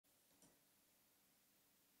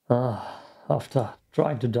After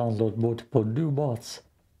trying to download multiple new mods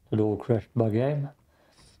that all crashed my game,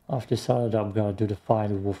 I've decided I'm gonna do the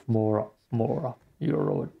final with more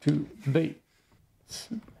Yohra to be.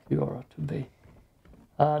 Yohra to be.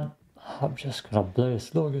 And I'm just gonna play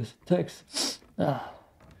as long as it takes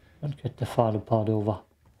and get the final part over.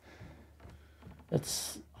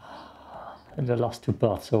 It's in the last two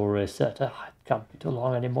parts I already said it can't be too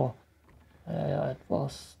long anymore. It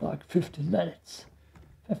was like 15 minutes.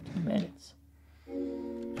 15 minutes.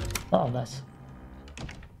 Oh, nice.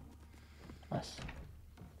 Nice.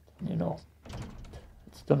 You know,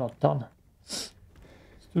 it's still not done.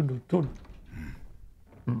 Still not done.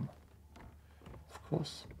 Of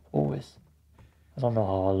course, always. I don't know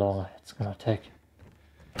how long it's gonna take.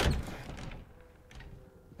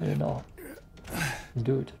 You know,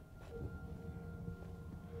 do it.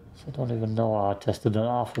 So I don't even know how I tested an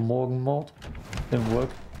Alpha Morgan mod. Didn't work.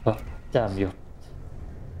 Oh, damn you.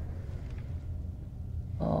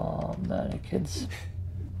 Oh, mannequins.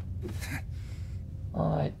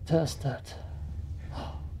 I tested.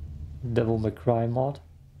 Devil May Cry mod.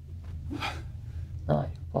 Ah,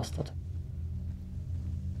 you bastard.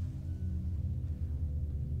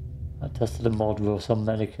 I tested a mod where some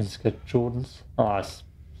mannequins get Jordans. Ah, I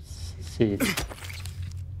see it.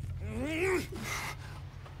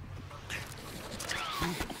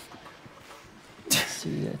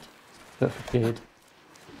 See it. Perfectly hit.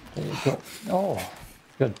 There you go. Oh,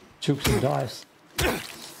 got jukes and dives.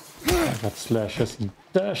 I got slashes and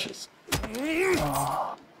dashes.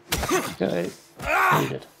 Oh, okay.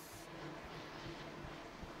 Need it.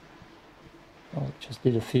 Oh, just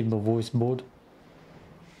need a female voice mode.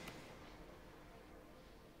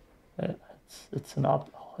 It's an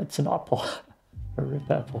apple. It's an apple. A rip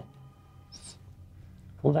apple.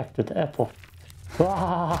 Collected apple.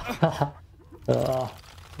 Ah!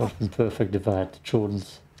 Would have been perfect if I had the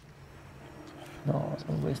Jordans. No,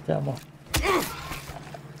 don't waste ammo.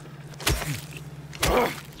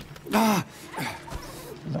 No.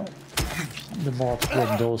 The mods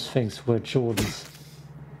when those things were Jordans.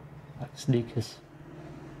 Like sneakers.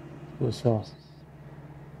 Cool as hell.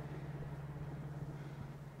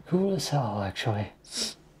 Cool as hell, actually.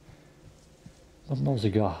 But no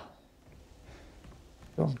cigar.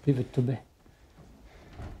 Don't give it to me.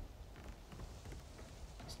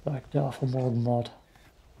 It's like the Alpha Morgan mod.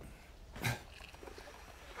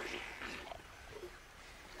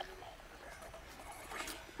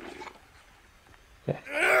 Okay,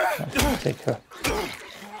 let's take her.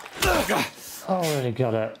 Already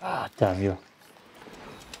got her. Ah, damn you.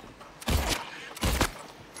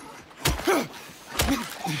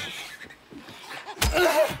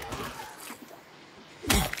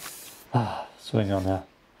 Ah, swing on her.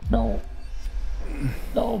 No.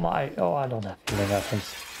 No, my. Oh, I don't have healing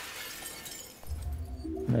items.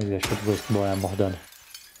 Maybe I should waste more ammo then.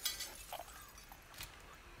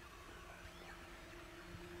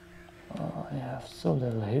 Oh, I have so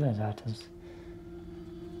little healing items.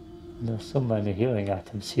 There's so many healing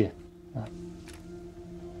items here.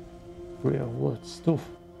 Real wood stuff.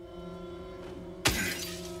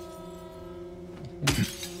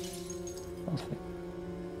 Nothing.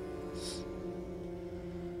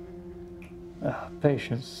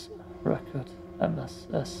 Patience record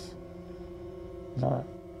MSS. No,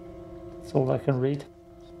 that's all I can read.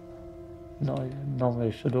 No, you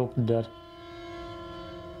normally should open that.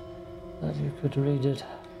 Then you could read it.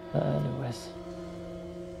 Anyways,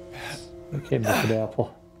 we came back to the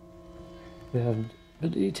apple. We haven't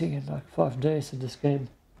been eating in like 5 days in this game.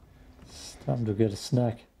 It's time to get a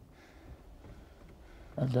snack.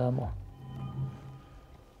 And ammo.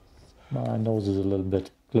 My nose is a little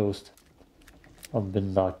bit closed. I've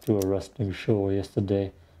been like to a wrestling show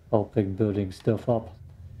yesterday, helping building stuff up.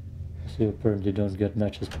 So you apparently don't get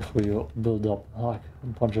matches before you build up like a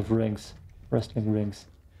bunch of rings, wrestling rings.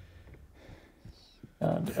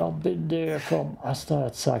 And I've been there from, I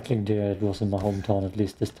started cycling there, it was in my hometown at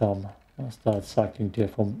least this time. I started cycling there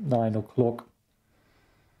from 9 o'clock.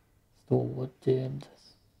 So at the end.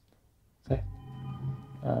 Okay.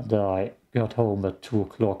 And I got home at 2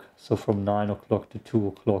 o'clock. So from 9 o'clock to 2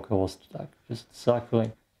 o'clock I was like just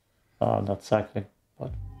cycling. Not cycling,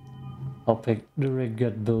 but helping the rig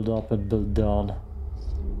get built up and built down.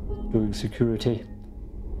 Doing security.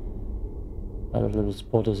 I had a little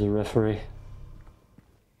spot as a referee.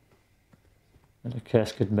 And a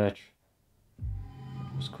casket match.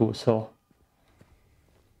 It was cool as hell.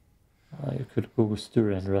 You could Google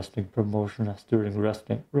Styrian Wrestling Promotion, Styrian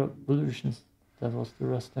Wrestling Revolution. That was the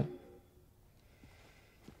wrestling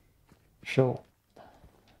show.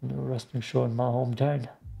 The wrestling show in my hometown,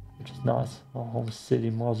 which is nice. My home city,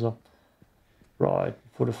 Moza. Right,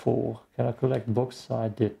 for the 4. Can I collect books? I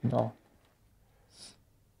did, no.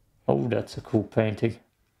 Oh, that's a cool painting.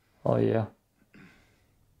 Oh yeah.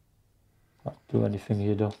 Not do anything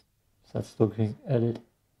here though. That's looking at it.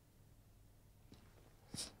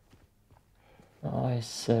 I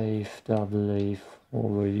saved, I believe.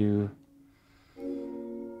 Over you.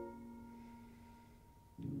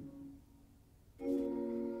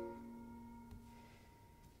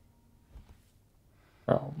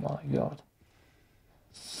 Oh my god.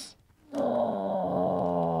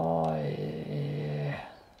 Oh yeah.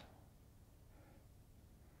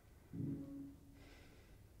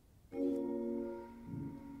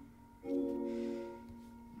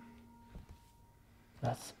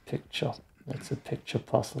 That's a picture. That's a picture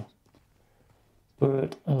puzzle.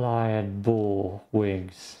 Bird, lion, bull,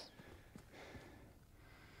 wings.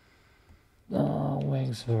 Oh,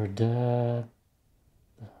 wings were dead.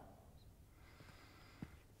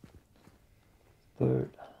 Bird.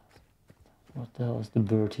 What the hell is the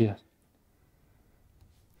bird here?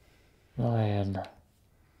 Lion.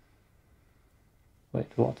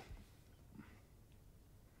 Wait, what?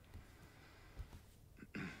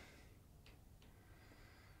 Is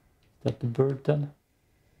that the bird then?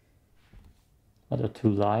 Are there 2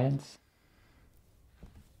 lions?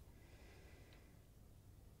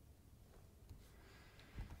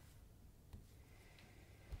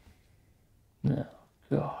 No,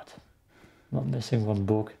 God. I'm missing 1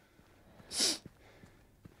 book.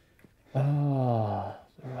 Ah,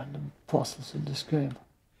 the random puzzles in this game.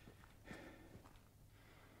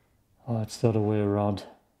 Oh, it's the other way around.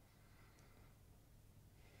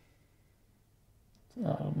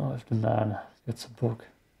 I don't know if the man gets a book.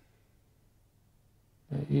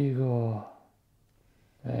 The eagle,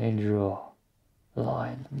 the angel, the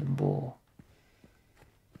lion, and the bull.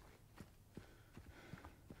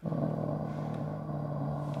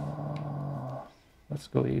 Let's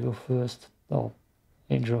go eagle first. Oh,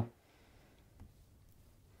 angel.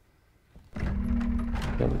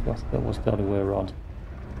 There we go. That was the other way around.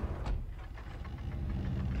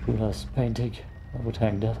 Cool has painting. I would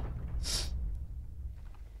hang that.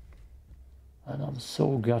 And I'm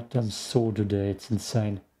so goddamn sore today. It's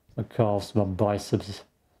insane. My calves, my biceps.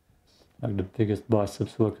 Like the biggest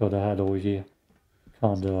biceps workout I had all year.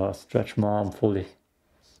 Can't stretch my arm fully.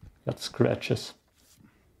 Got scratches.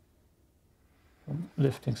 From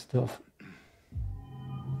lifting stuff.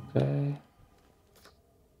 Okay.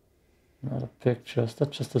 Another picture. Is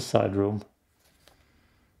that just a side room?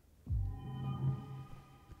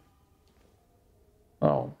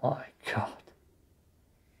 Oh my god.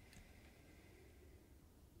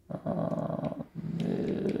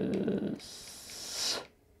 This.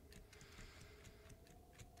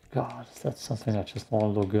 God, is that something I just want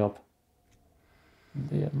to look up?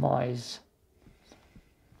 BMIs.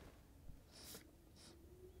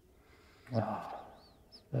 Ah,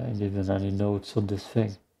 there ain't even any notes on this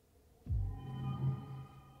thing.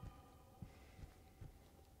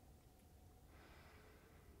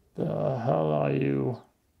 The hell are you?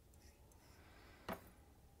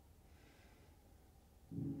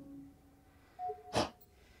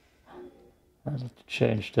 I need to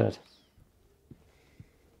change that.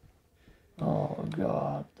 Oh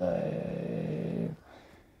god, and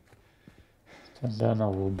then I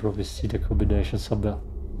will probably see the combination somewhere.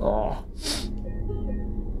 Oh,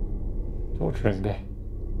 torturing me.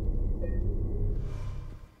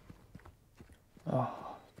 Oh,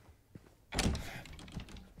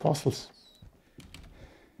 puzzles.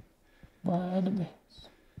 My enemy.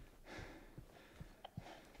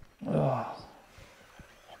 Oh.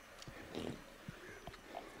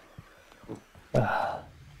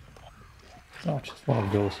 Oh, just one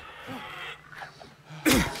of those.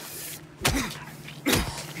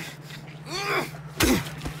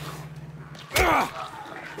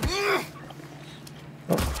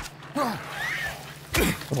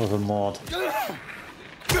 That was a mod.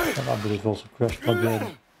 And I believe also crashed my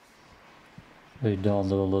game. Way down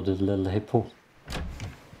the little hippo.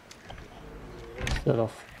 Instead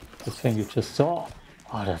of the thing you just saw.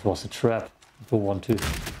 Oh, that was a trap. Go 1, 2.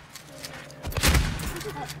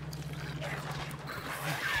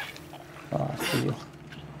 Ah, I see you.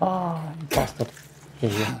 Ah, you bastard.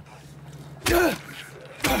 Here.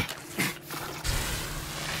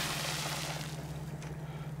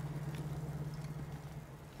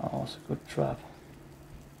 That was a good trap.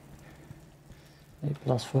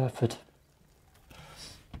 A+ for effort.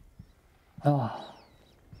 Ah.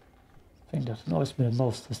 I think that annoys me the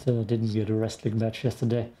most is that I didn't get a wrestling match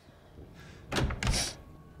yesterday.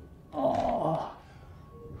 Oh.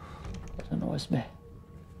 That annoys me.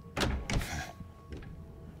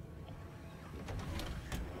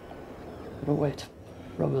 Gotta wait.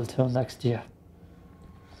 Probably till next year.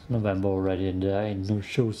 It's November already and there ain't no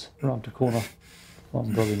shows around the corner.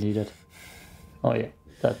 One probably needed. Oh yeah,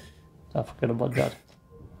 that. I forgot about that.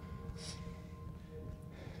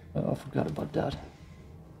 Oh, I forgot about that.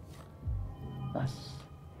 Nice.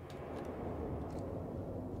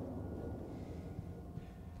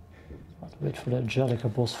 Have to wait for the Angelica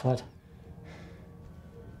boss fight.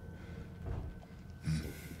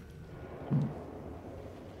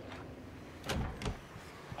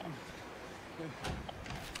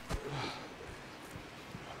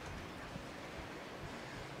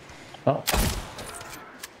 Oh.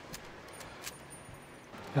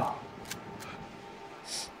 Yeah.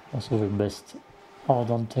 Also we missed out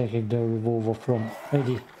on taking the revolver from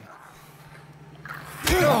Eddie.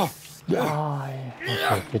 Die!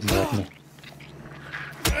 Okay, it didn't hurt me.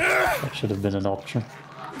 That should have been an option.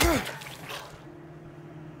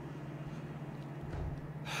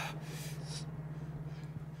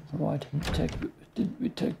 Why didn't we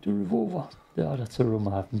take the revolver? Yeah, that's a room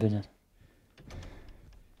I haven't been in.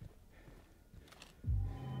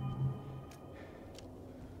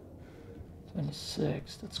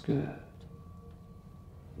 $26, that's good.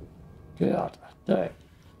 God, dang.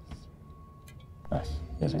 Nice,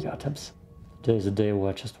 living items. Today's a day where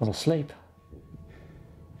I just want to sleep.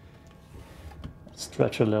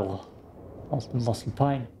 Stretch a little. Also muscle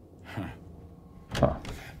pain. Huh.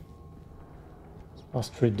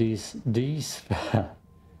 Last 3 D's.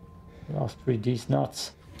 Last 3 D's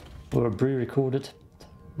nuts were pre-recorded.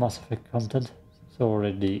 Mass Effect content. So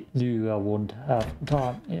already knew I wouldn't have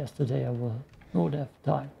time. Yesterday I would have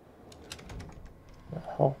time. The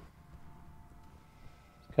hell?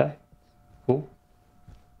 Okay. Cool.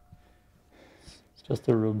 It's just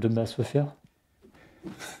a room to mess with you.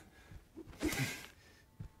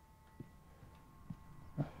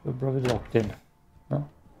 We're probably locked in. No?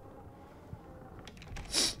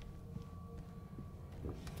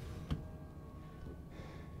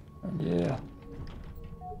 And yeah.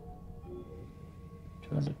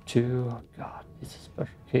 202. God, it's a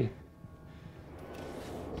special key.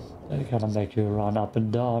 They're gonna make you run up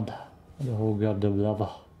and down the whole goddamn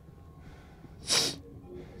level. Stick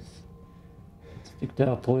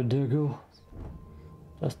that point there, go.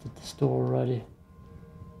 Just at the store already.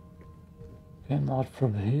 Came out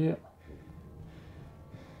from here.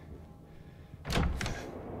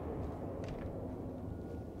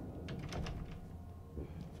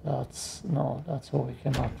 That's where we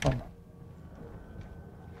came out from.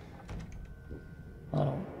 I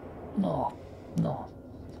don't, no,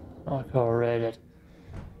 I can't read it.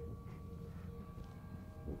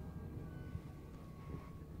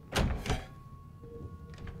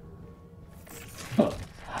 Oh.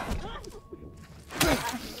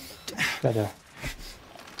 Better.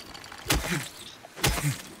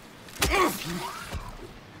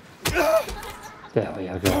 There we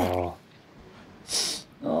go.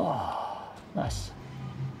 Oh, nice.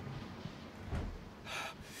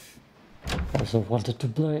 Also wanted to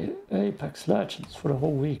play Apex Legends for the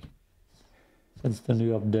whole week since the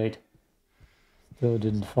new update. Still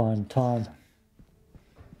didn't find time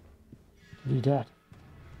to do that.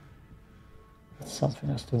 That's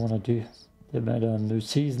something I still want to do. They made a new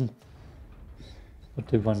season, but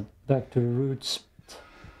they went back to the roots, to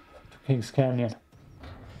Kings Canyon.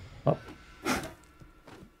 Oh.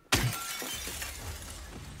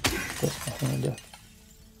 There's nothing in there.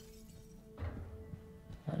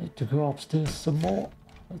 I need to go upstairs some more.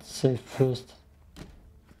 Let's save first.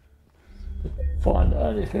 Didn't find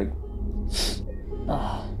anything.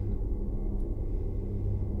 Ah.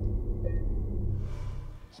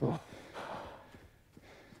 So.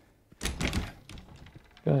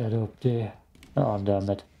 Go ahead up there. Oh, damn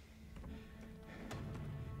it.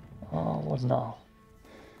 Oh, what now?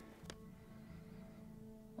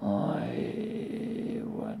 I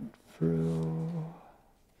went through.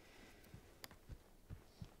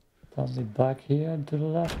 Tell me back here and to the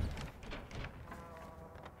left.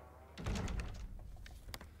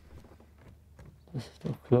 This is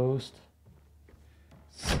still closed.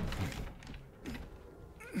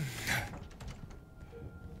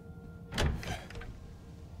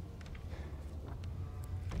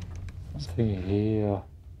 Something here.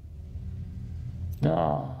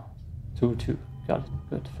 No. 2-2. Got it.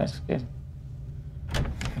 Good. Thanks, game.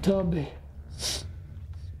 Derby.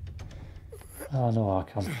 Oh no, I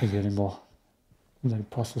can't think anymore. Too many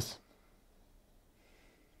puzzles.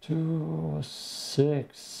 2 or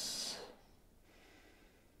 6.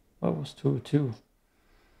 What was 2-2?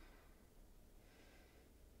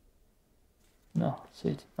 No, see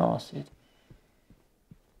it. No, I see it.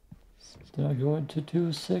 Did I go into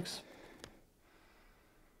 2-6?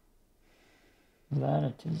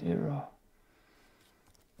 Vanity mirror.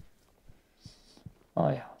 Oh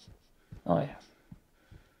yeah. Oh yeah.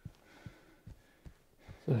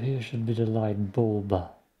 So here should be the light bulb.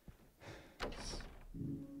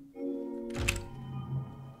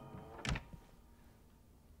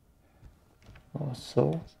 Or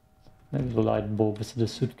so. Maybe the light bulb is in the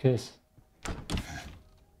suitcase.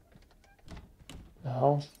 The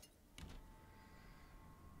hell?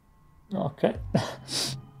 Okay.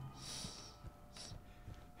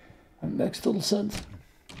 That makes total sense.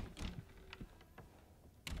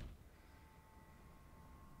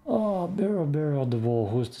 Oh, mirror, mirror on the wall,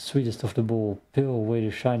 who's the sweetest of the all? Peel away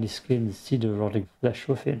the shiny skin and see the rotting flesh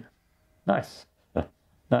within. Nice.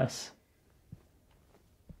 Nice.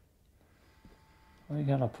 Are we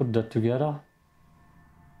gonna put that together?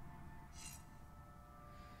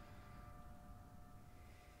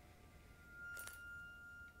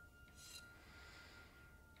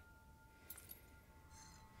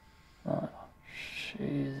 Oh,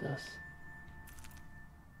 Jesus.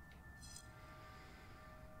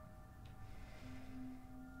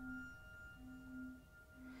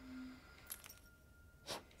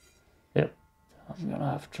 Yep, I'm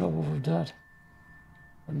gonna have trouble with that.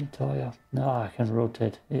 Let me tell you. No, I can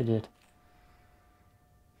rotate. Idiot.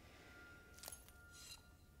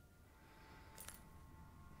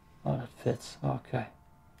 Oh, that fits. Okay.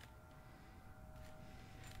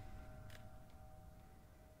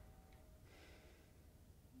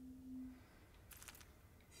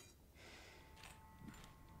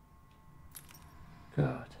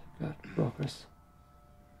 Good, good progress.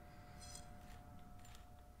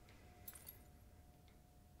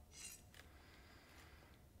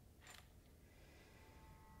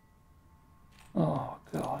 Oh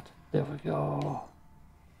God, there we go.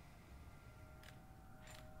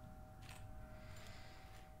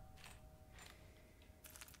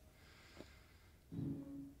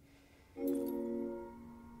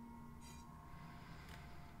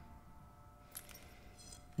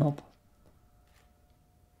 Nope.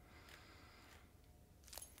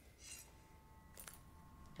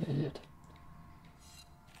 Idiot.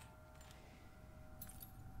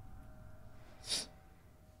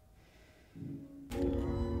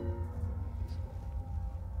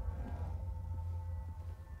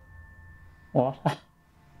 What?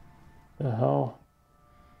 The hell?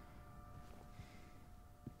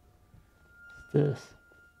 What's this?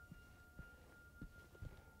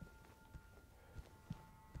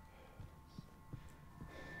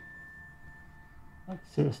 Like,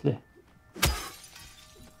 seriously?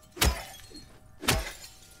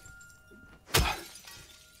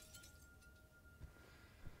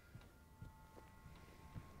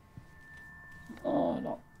 Oh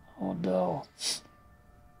no. Oh no.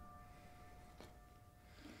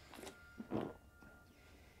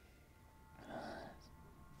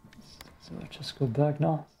 So I just go back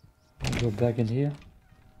now. I'll go back in here.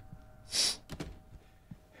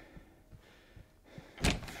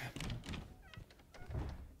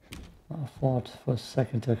 I thought for a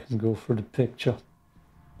second I can go through the picture.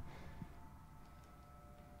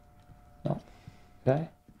 No. Okay.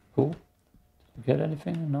 Cool. Did you get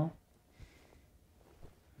anything? No.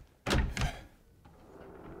 I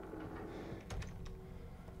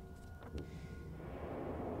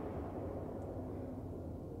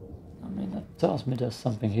mean, that tells me there's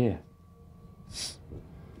something here.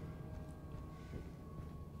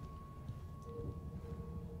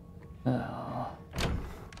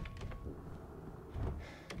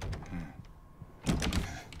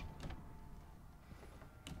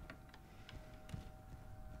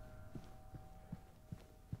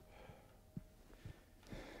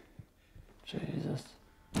 Jesus.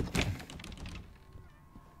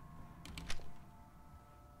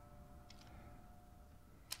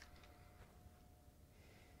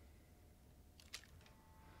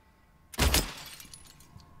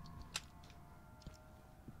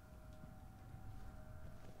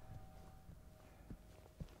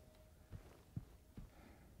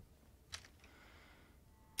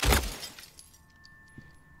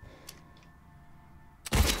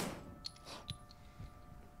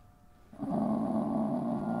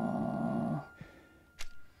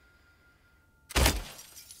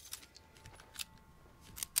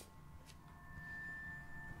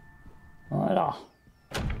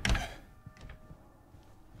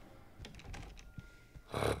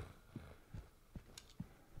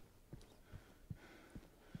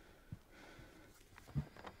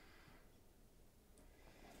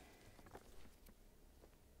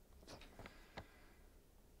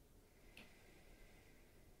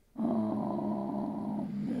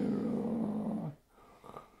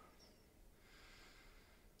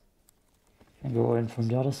 Can go in from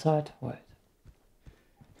the other side. Wait.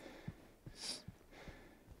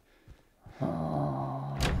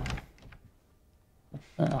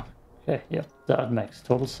 Okay, yep, that makes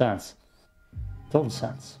total sense. Total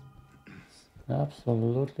sense.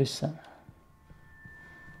 Absolutely sense.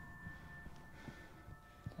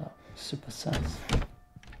 Oh, super sense.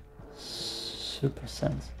 Super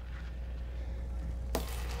sense.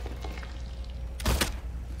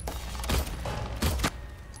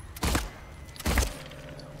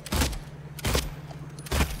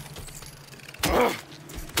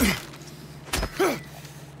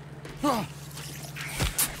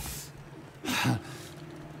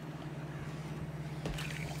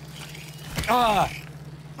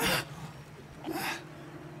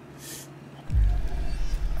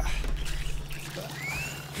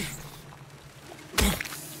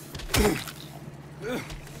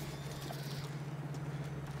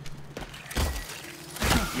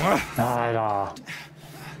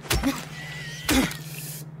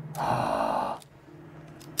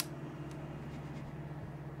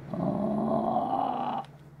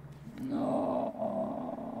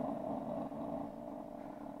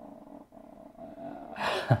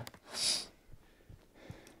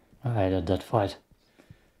 I hated that fight.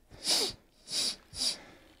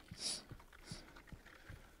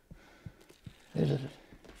 Hated it.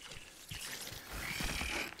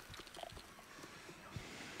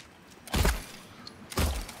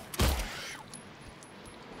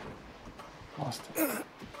 Bastard.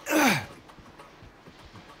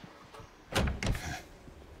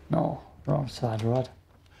 No, wrong side, right?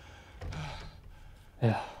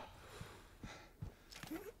 Yeah.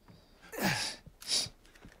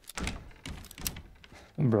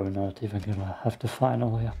 I'm probably not even gonna have the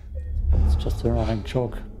final here. It's just a running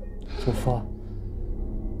joke so far.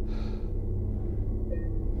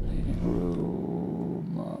 Leading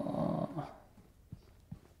room.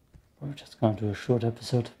 We're just gonna do a short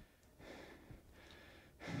episode.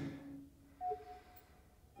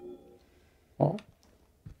 Oh.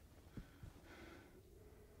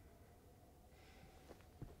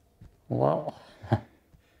 Well.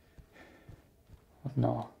 What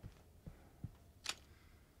now?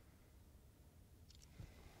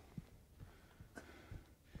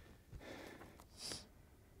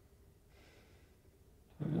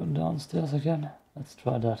 We're going downstairs again. Let's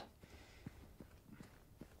try that.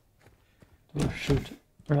 Do a shoot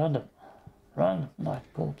random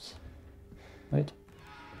light bulbs. Wait.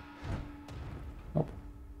 Nope.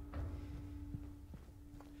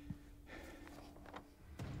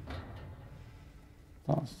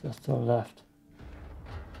 Downstairs to the left.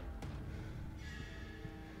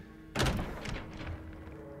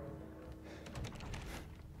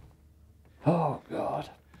 Oh god.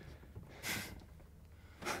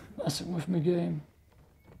 Messing with my game.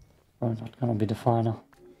 Probably not gonna be the final.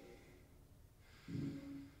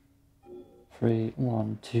 3,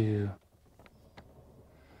 1, 2.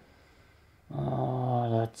 Ah,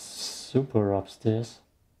 that's super upstairs.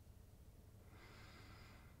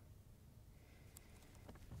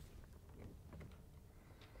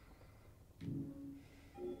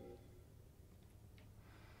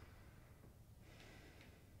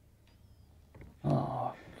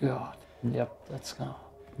 Oh god. Yep, that's gonna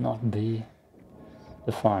not be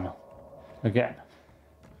the final. Again.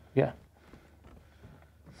 Yeah.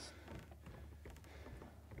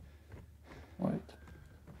 Wait.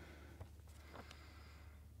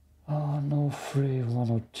 Oh no, 3, 1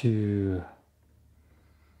 or 2.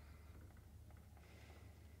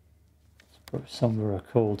 It's probably somewhere a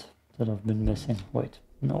code that I've been missing. Wait,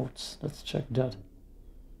 notes. Let's check that.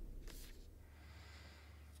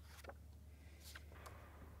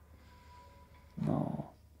 No.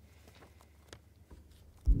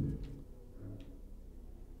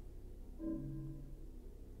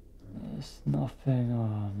 There's nothing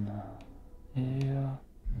on here.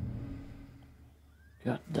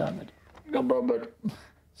 God damn it. God damn it.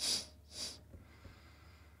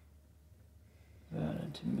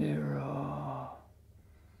 Vanity mirror.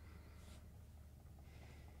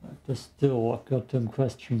 Like there's still a goddamn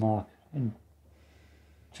question mark in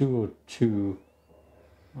 202,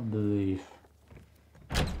 I believe.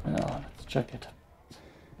 Now, let's check it.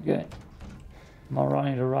 Okay. Am I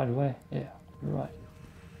running the right way? Yeah, you're right.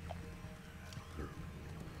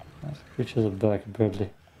 Nice creatures are back apparently.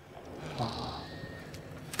 Oh.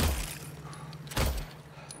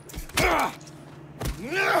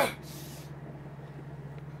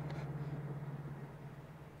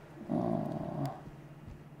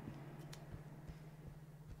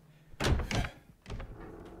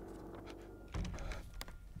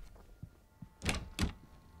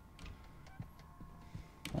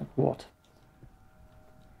 Like what?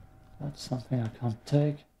 That's something I can't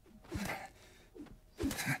take.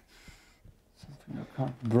 Something I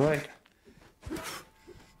can't break.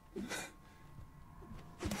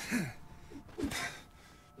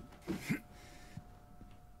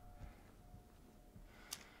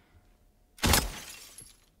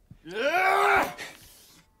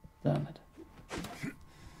 Damn it.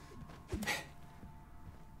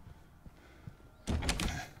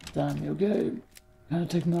 Damn your game. Can I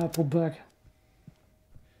take my apple back?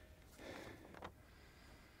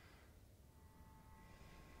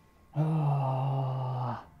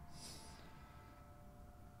 Ah.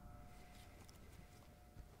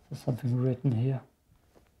 There's something written here.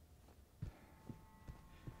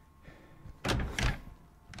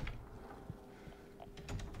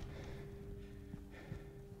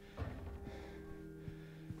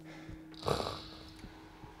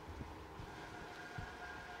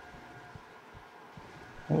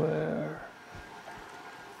 Where?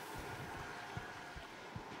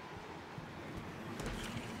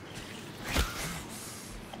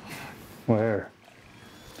 Where?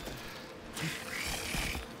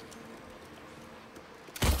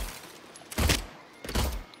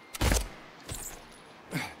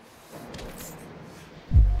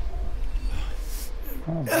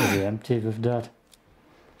 I'm pretty empty with that.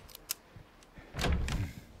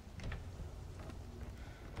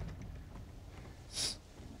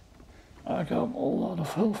 I got a lot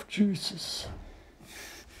of health juices.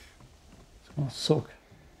 It's gonna suck.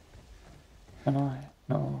 Can I?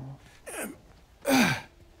 No.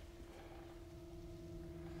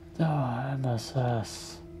 Oh,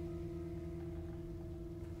 MSS.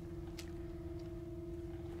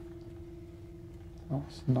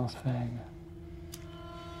 That's nothing.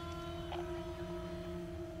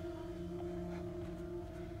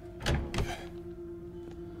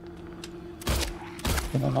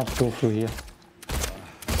 Can I not go through here?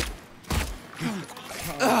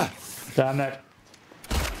 Damn it!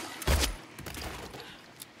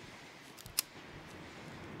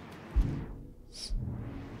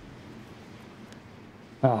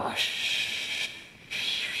 Ah,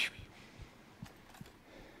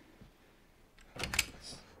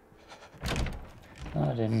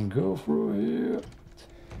 I didn't go through here.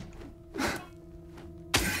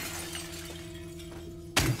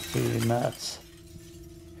 Let's see, mats.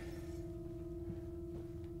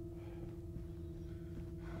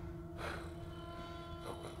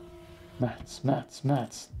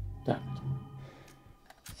 Mats. Damn it.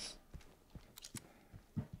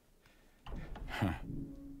 Huh.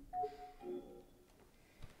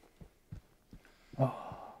 Oh.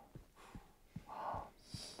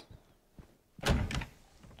 That's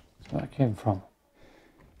where I came from.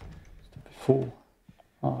 Stupid fool.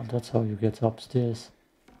 Oh, that's how you get upstairs.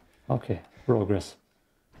 Okay, progress.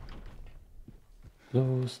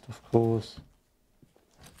 Closed, of course.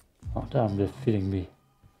 Oh, damn, they're feeding me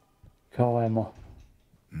cow ammo.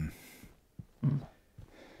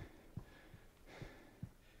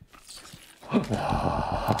 How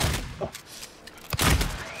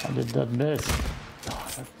did that miss? Oh,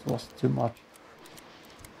 that was too much.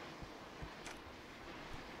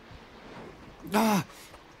 Ah!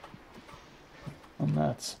 And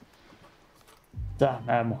that's damn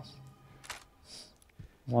ammo.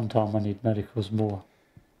 One time I need medicals more.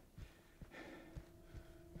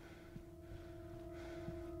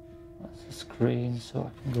 That's a screen so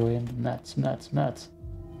I can go in. Mats.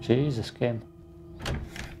 Jesus, game.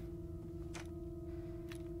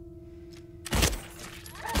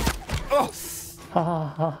 Oh!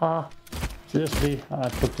 Ha. Seriously, I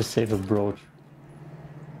took the safe approach.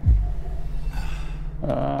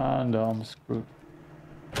 And I'm screwed.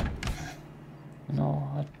 No,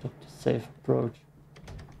 I took the safe approach.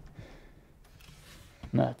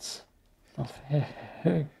 Mats.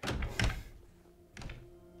 Nothing.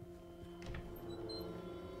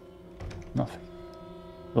 Nothing.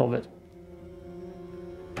 Love it.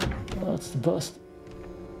 That's the best.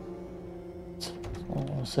 That's all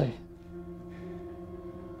I want to say.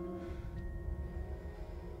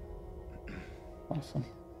 Awesome.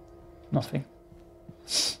 Nothing.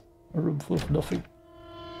 A room full of nothing.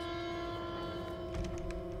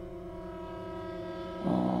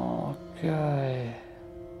 Okay.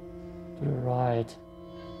 To the right.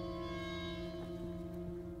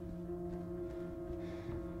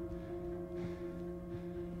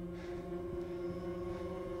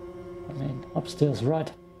 I mean, upstairs,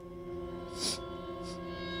 right?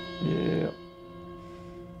 Yeah.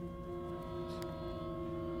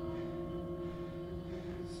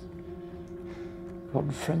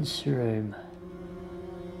 Confront room.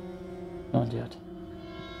 Not yet.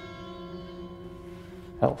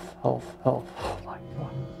 Health. Oh my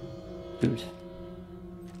god. Dude.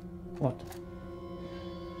 What?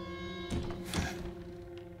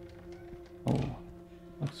 Oh,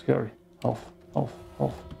 that's scary. Off, off,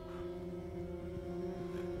 off.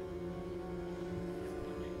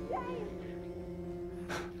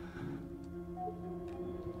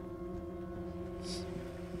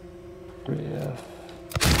 Yeah.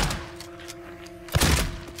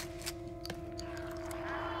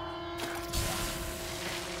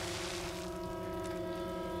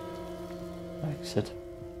 Exit.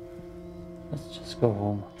 Let's just go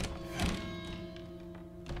home.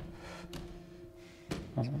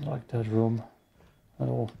 I don't like that room at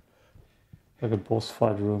all. Like a boss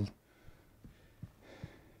fight room.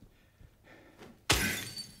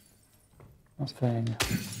 Nothing.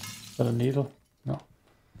 Is that a needle? No.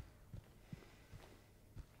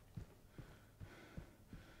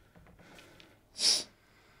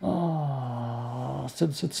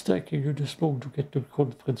 Since it's taking you this long to get to the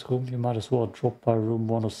conference room, you might as well drop by room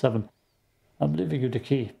 107. I'm leaving you the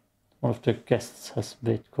key. One of the guests has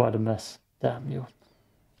made quite a mess. Damn you.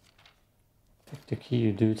 Take the key,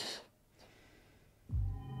 you dude.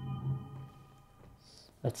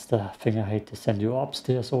 That's the thing I hate. They send you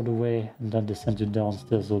upstairs all the way, and then they send you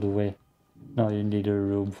downstairs all the way. Now you need a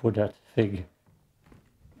room for that thing.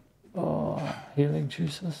 Oh, healing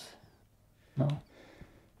juices? No.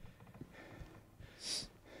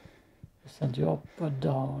 Send you up and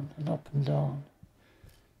down and up and down.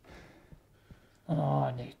 And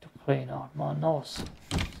I need to clean out my nose.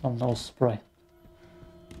 Some nose spray.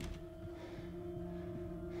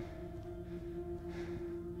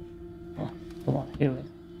 Oh, come on, healing.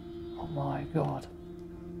 Oh my god.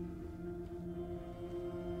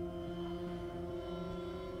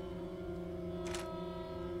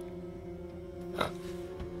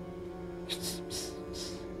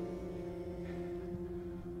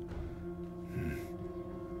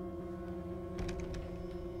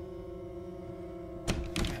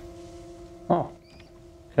 Oh,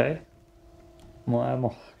 okay. More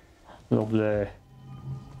ammo. Lovely.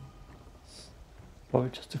 Probably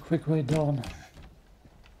just a quick way down.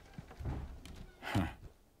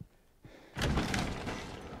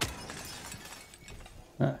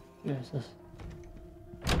 Ah, Jesus.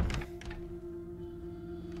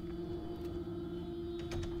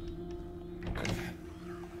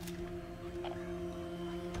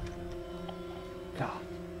 God.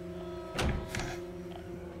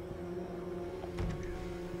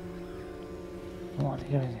 Come on,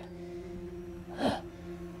 healing.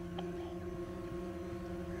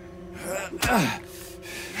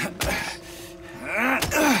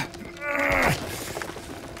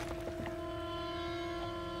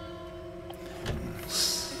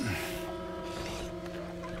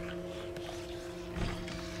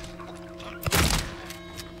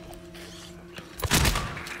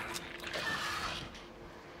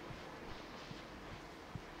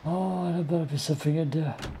 Oh, there better be something in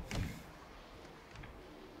there.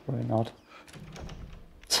 Probably not.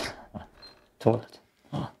 Toilet.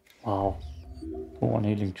 Oh, wow. For one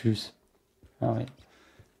healing juice. I mean,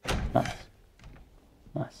 nice.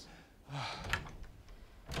 Nice.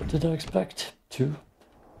 What did I expect? 2?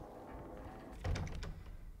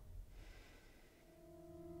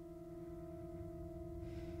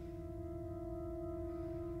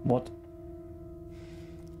 What?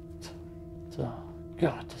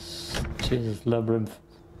 God, this Jesus labyrinth.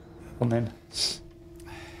 Come in.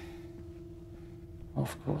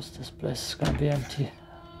 Of course, this place is gonna be empty.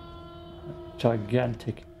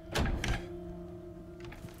 Gigantic.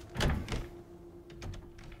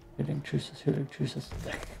 Healing juices, healing juices.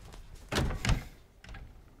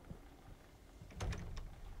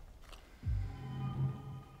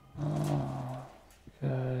 Oh,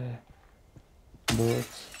 okay.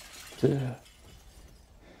 Birds there.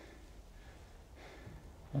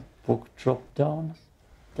 A book dropped down.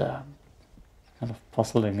 Damn. What kind of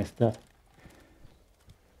puzzling is that?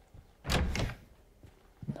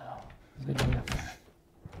 No, good here.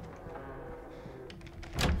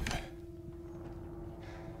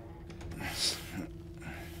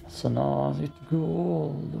 So now I need to go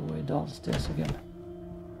all the way downstairs again.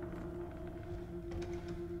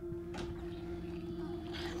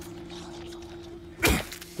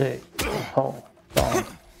 Stay. Oh, down.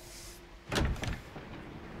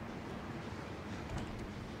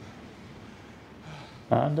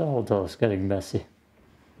 And the hotel is getting messy.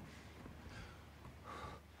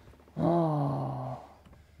 Oh,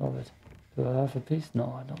 love it. Do I have a piece?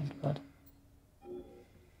 No, I don't, but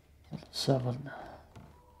 7.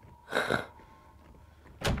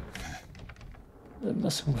 They're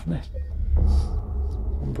messing with me.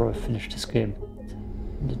 Bro, I finished this game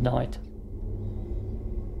in the night.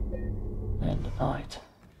 in the night.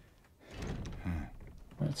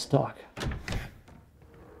 When it's dark.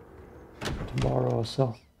 Tomorrow or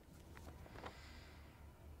so.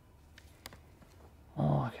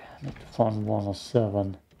 Oh, okay, I need to find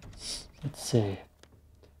 107. Let's see.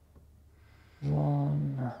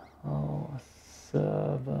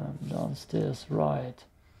 107 downstairs, right.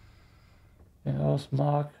 Here's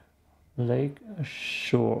mark Lake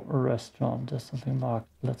Shore restaurant. There's something marked.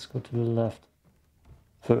 Let's go to the left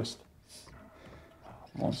first.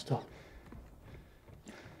 Monster.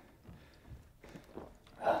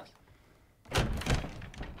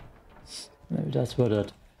 Maybe that's where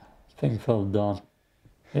that thing fell down.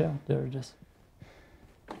 Yeah, there it is.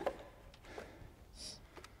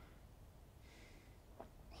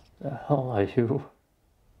 The hell are you?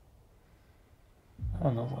 I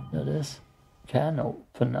don't know what that is. Can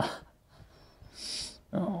opener.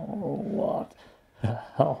 Oh, what the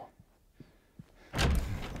hell?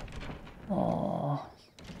 Oh,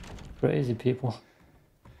 crazy people.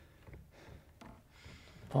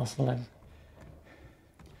 Puzzling.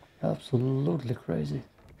 Absolutely crazy.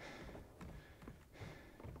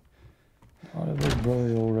 Oh, there will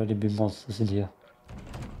probably already be monsters in here.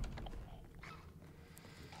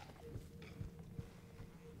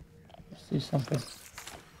 See something.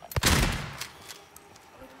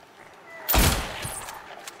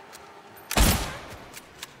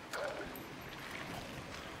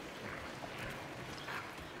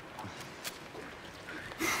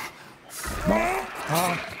 No.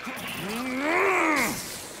 Ah.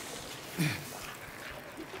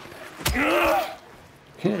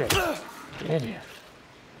 Kill it. Idiot.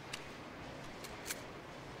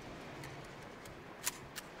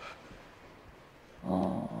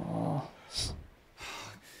 Oh.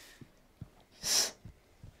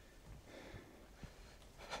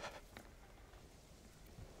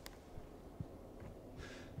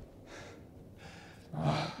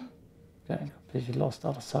 Getting completely lost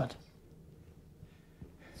other side.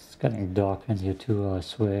 It's getting dark in here too, I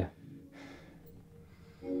swear.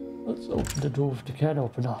 Let's open the door with the can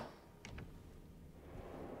opener.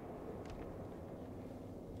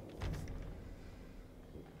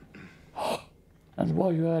 And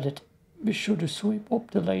while you're at it, be sure to sweep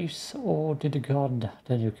up the leaves or to the garden,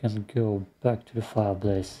 then you can go back to the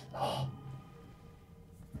fireplace.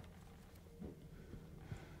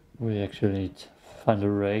 We actually need to find a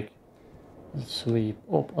rake and sweep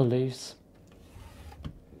up our leaves.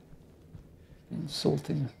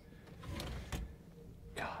 Insulting.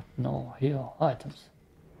 God, no, here, items.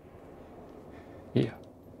 Here.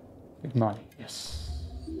 Big money, yes.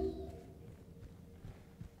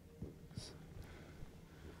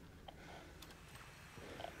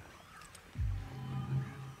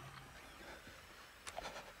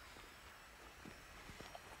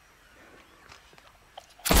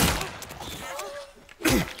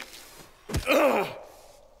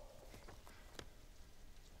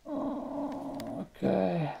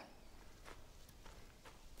 Okay.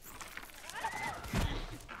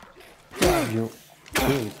 Yeah, you.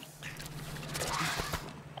 Dude.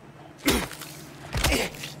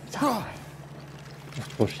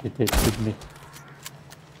 That's what she did with me.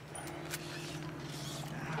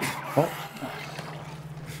 Oh.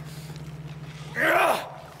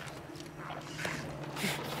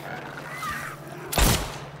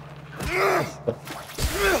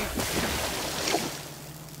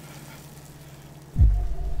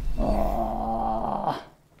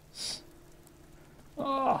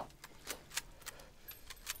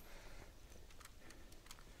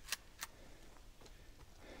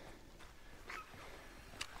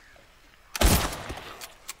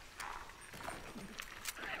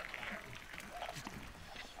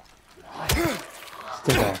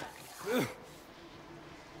 Still out.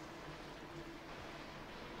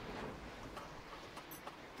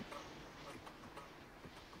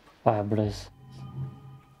 Fire blaze.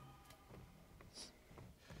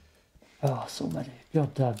 Oh, so many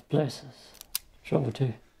goddamn places. Show it to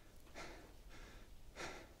you.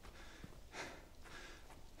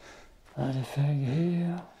 Anything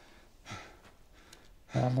here?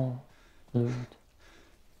 Ammo, loot.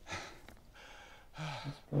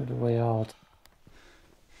 That's probably the way out.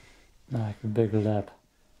 Like a big lab.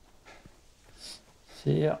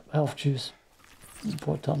 See ya, health juice.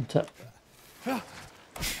 Important. Oh.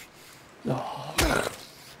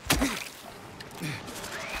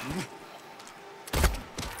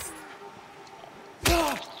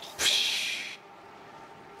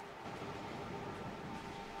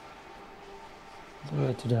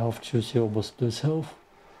 Right to the health juice, he almost does health.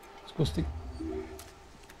 Disgusting.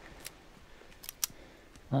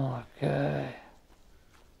 Okay.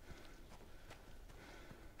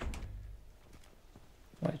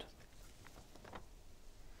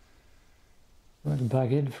 And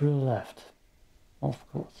back in through the left. Of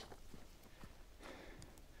course.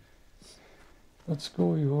 Let's go,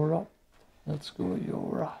 Yohra. Let's go,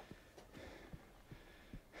 Yohra.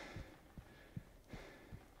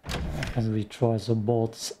 I can retry some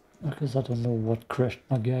bots because I don't know what crashed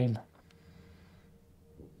my game.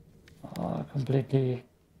 Completely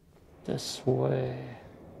this way.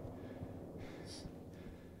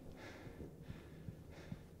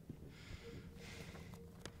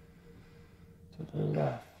 To the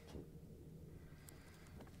left.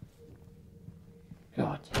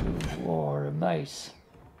 God, you are a maze.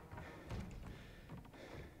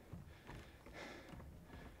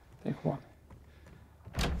 Big one.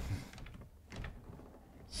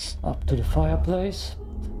 Up to the fireplace.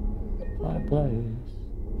 Fireplace.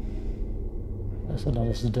 There's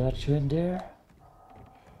another statue in there.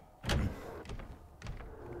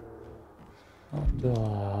 What do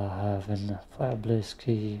I have in the fireplace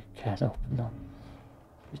key? Can't open up.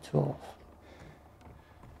 312.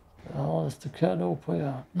 Oh, is the can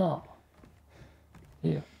opener? No.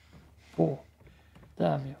 Here. 4.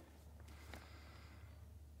 Damn you.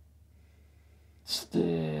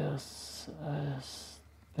 Stairs is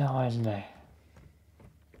behind me.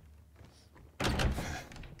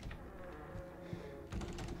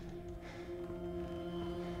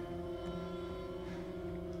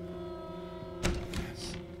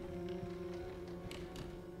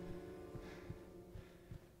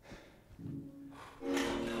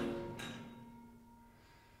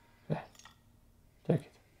 Take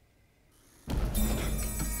it.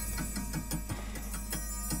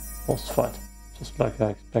 Boss fight, just like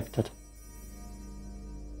I expected.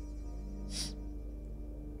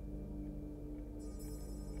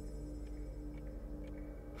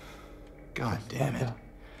 God damn it.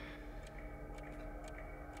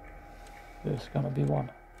 There's gonna be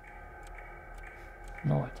one.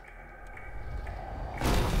 Know it.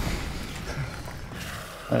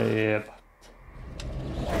 Yep.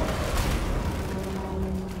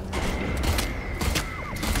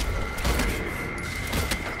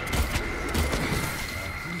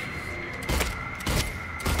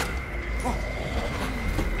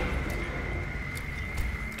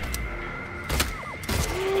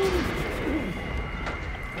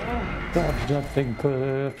 Dodged that thing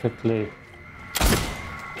perfectly.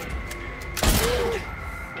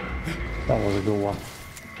 That was a good one.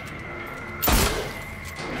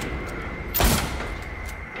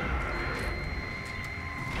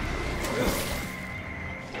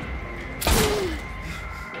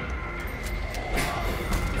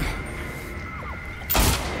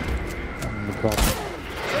 And the drop.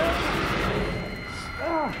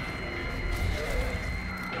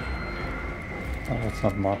 Oh, that's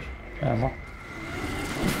not much ammo.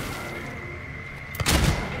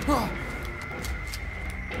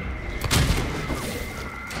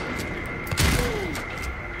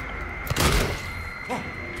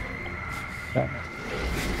 Damn it.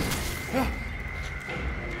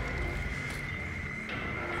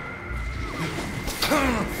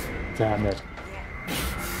 Damn it.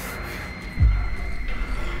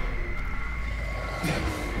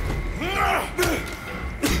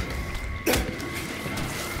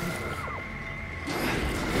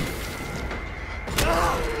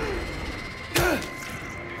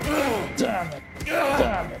 Damn it.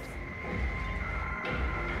 Damn it.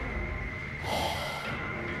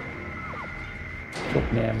 Drop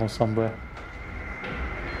me ammo somewhere.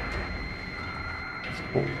 Let's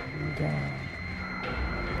go down.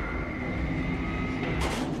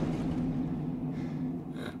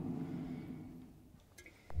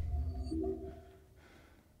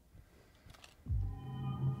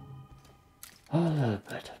 A little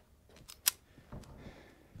bit.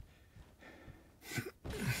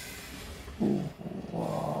 Ooh,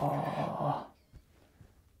 wow.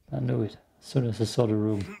 I knew it as soon as I saw the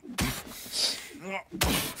room.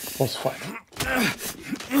 Boss fight.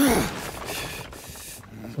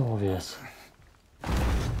 It's obvious.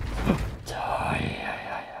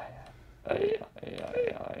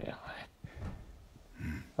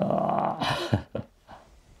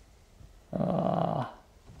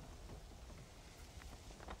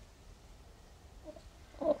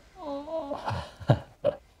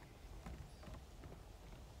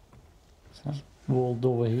 Walled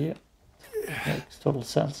over here. Makes total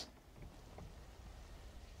sense.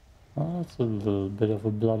 Oh, that's a little bit of a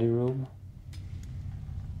bloody room.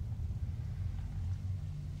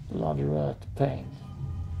 Bloody red paint.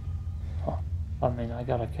 Oh, I mean, I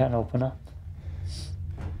got a can opener.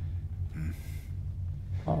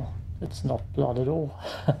 Oh, it's not blood at all.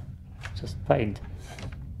 Just paint.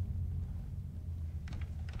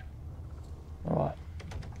 Alright.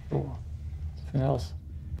 Door. Anything else?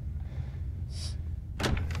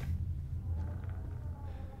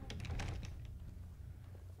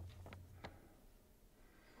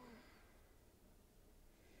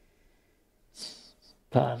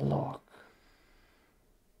 Padlock.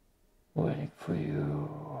 Waiting for you.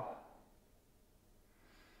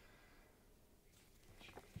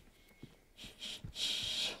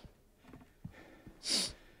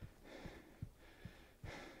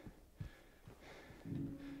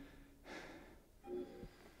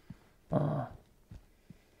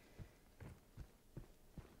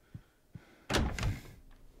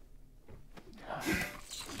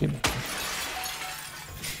 Give me.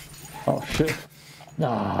 Oh shit.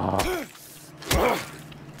 Ah.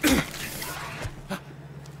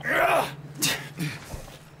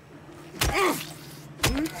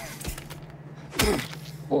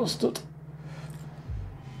 Lost it.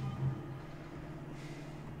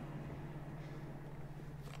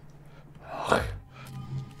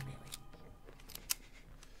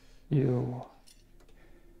 You.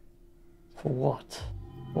 For what?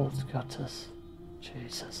 Old gutters.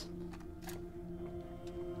 Jesus.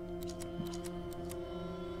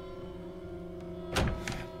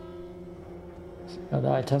 Got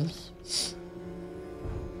items.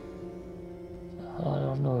 I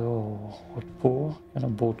don't know what for. Can a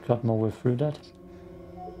boat cut my way through that?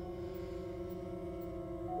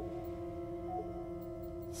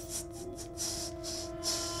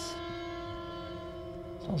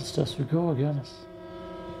 Downstairs we go again.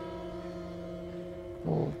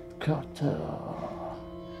 Boat cutter.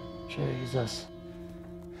 Jesus.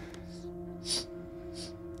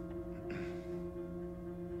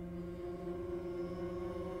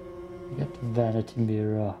 Get the vanity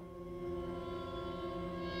mirror.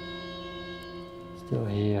 Still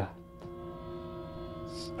here.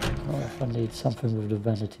 Oh, if I need something with the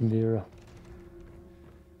vanity mirror.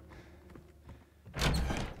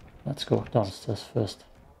 Let's go downstairs first.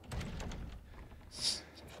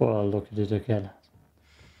 Before I look at it again.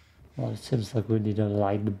 Well, it seems like we need a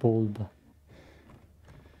light bulb.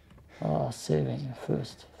 Ah, saving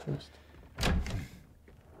first.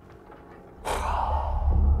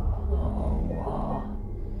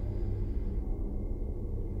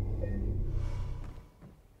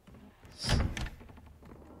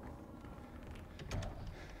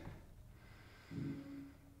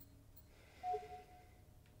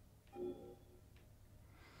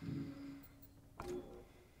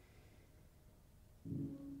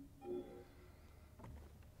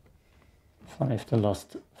 Funny if the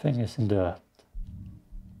last thing is in the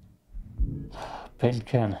paint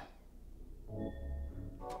can.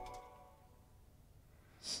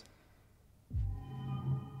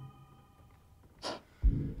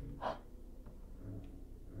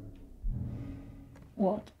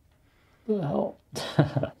 What the hell?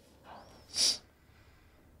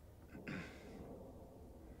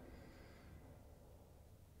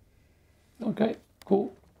 Okay,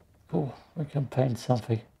 cool. We can paint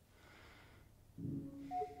something.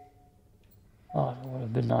 Oh, that would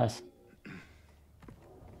have been nice.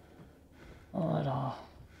 Oh, no.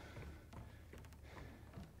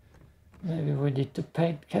 Maybe we need the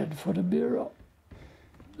paint can for the mirror.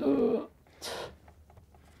 Oh.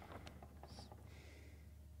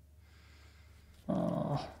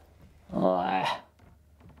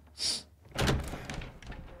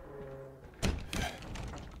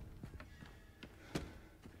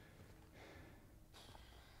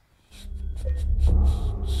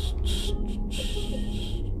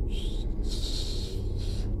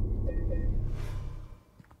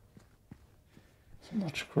 So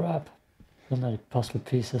much crap. So many puzzle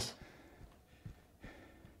pieces.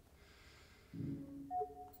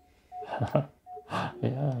 Yeah,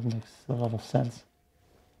 it makes a lot of sense.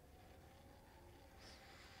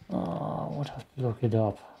 Oh, I would have to look it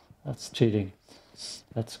up. That's cheating.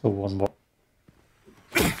 Let's go one more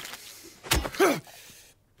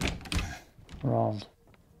round.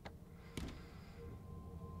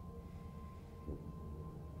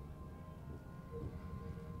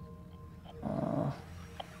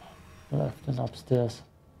 Left and upstairs.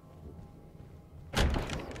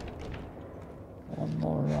 One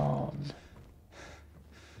more round.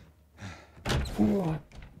 Ooh,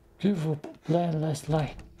 give up, plan last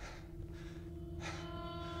light.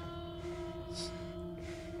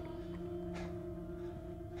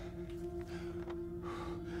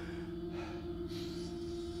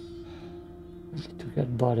 Need to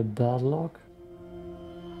get by the padlock.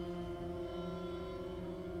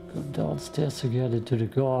 Go downstairs to get into the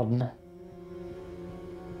garden.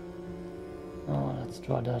 Oh, let's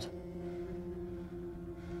try that.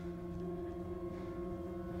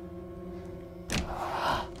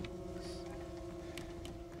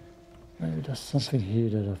 Maybe there's something here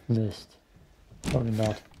that I've missed. Probably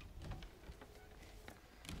not.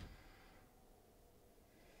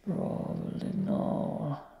 Probably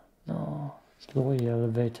no. No. Employee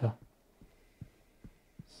elevator.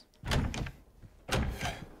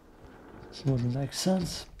 This wouldn't make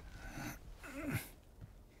sense.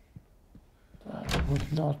 That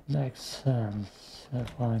would not make sense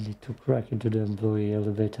if I need to crack into the employee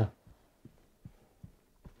elevator.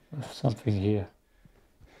 With something here.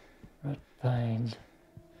 Red paint.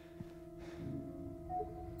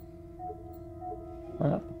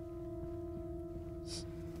 Well,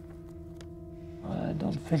 I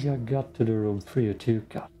don't think I got to the room 302.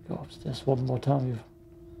 God, gosh, there's one more time. You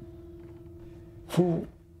fool.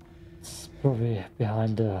 It's probably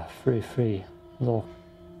behind the 3-3 lock.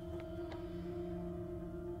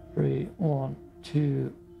 3, 1,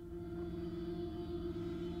 2.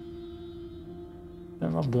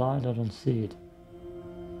 Am I blind? I don't see it.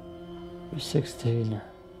 316.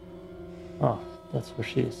 Oh, that's where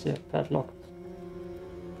she is. Yeah, padlock.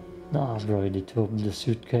 Now I'm ready to open the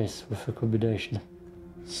suitcase with a combination.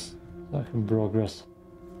 So I can progress.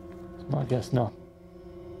 So I guess not.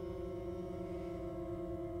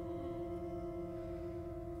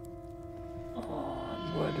 Oh,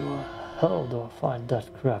 and where the hell do I find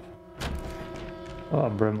that crap? Oh,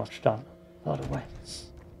 I'm very much done, by the way.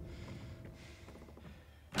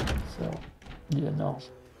 So, you know.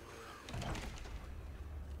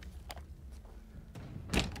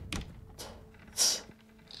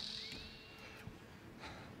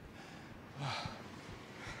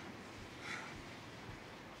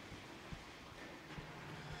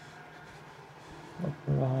 Look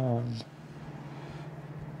around.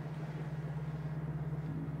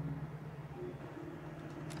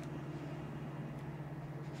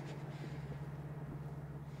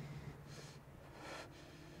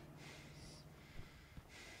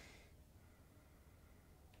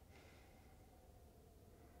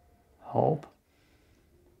 Help.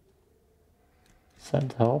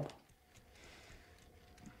 Send help.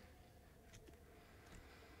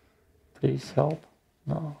 Please help.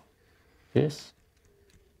 No. Yes.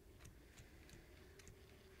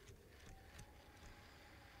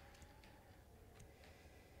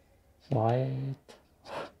 White.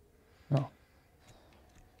 No.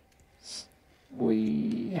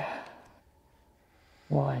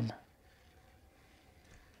 Wine.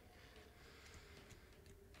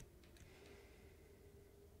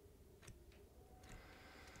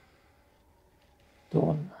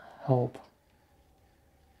 Don't help.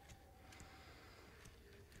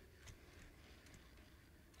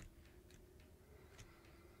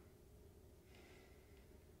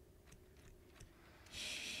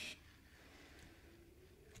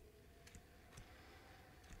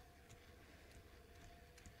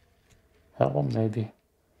 Hell, maybe.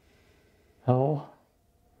 Hell.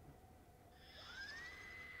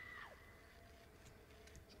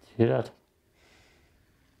 Hear that?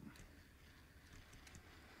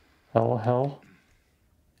 Hell, hell.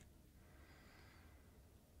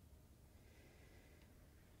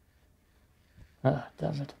 Ah,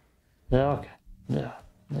 damn it. Yeah, okay. Yeah.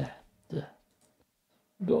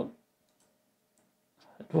 Done.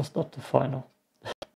 It was not the final.